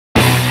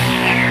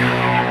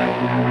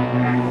In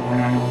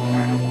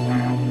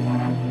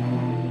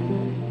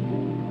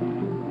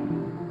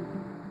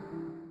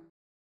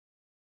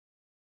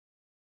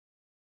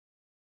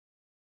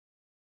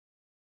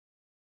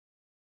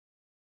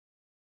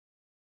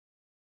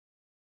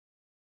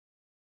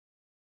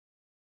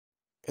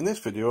this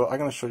video, I'm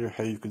going to show you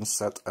how you can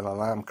set an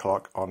alarm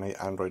clock on an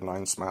Android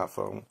 9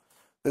 smartphone.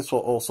 This will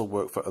also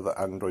work for other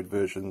Android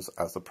versions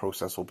as the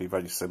process will be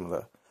very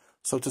similar.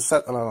 So to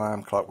set an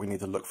alarm clock, we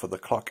need to look for the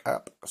clock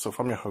app. So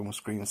from your home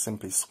screen,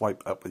 simply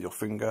swipe up with your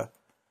finger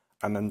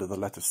and under the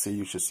letter C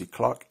you should see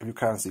clock. If you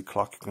can't see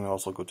clock, you can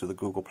also go to the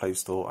Google Play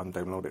Store and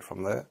download it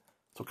from there.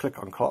 So click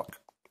on clock.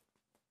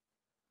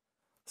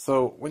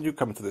 So when you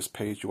come to this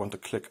page, you want to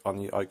click on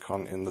the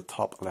icon in the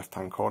top left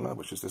hand corner,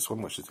 which is this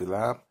one, which is the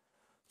alarm.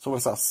 So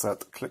once that's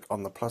set, click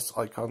on the plus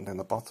icon in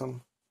the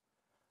bottom,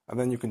 and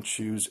then you can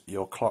choose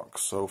your clock.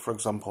 So for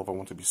example, if I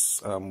want to be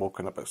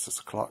woken up at 6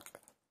 o'clock,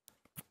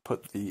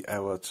 put the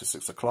hour to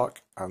 6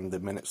 o'clock and the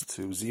minutes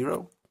to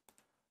 0,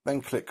 then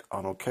click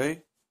on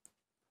OK.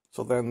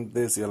 So then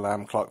there's the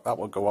alarm clock, that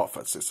will go off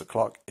at 6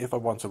 o'clock. If I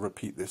want to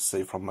repeat this,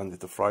 say from Monday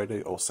to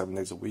Friday or 7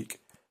 days a week,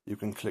 you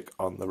can click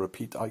on the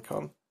repeat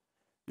icon.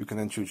 You can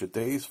then choose your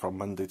days from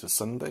Monday to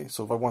Sunday.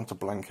 So if I want to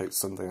blank out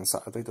Sunday and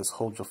Saturday, just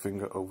hold your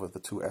finger over the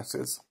two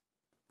S's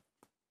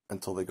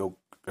until they go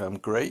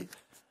grey.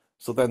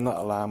 So then that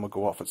alarm will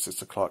go off at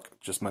 6 o'clock,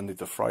 just Monday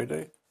to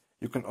Friday.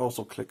 You can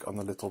also click on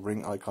the little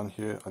ring icon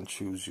here and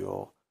choose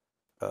your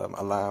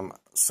alarm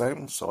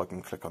sound. So I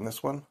can click on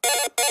this one.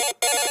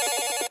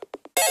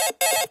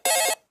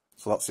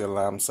 So that's the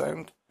alarm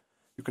sound.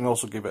 You can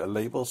also give it a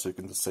label, so you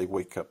can just say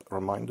wake up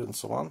reminder and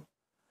so on.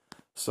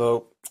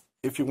 So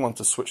if you want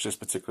to switch this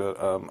particular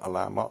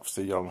alarm off,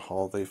 say you're on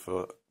holiday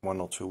for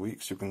 1 or 2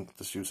 weeks, you can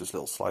just use this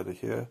little slider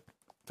here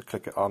to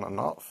click it on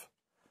and off.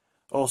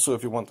 Also,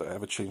 if you want to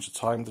ever change the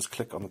time, just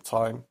click on the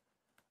time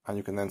and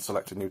you can then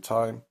select a new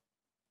time,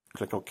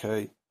 click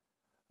OK,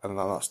 and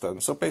then that's done.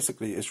 So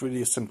basically, it's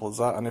really as simple as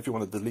that. And if you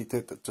want to delete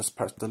it, just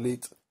press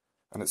delete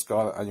and it's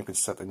gone and you can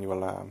set a new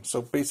alarm.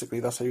 So basically,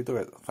 that's how you do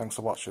it. Thanks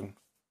for watching.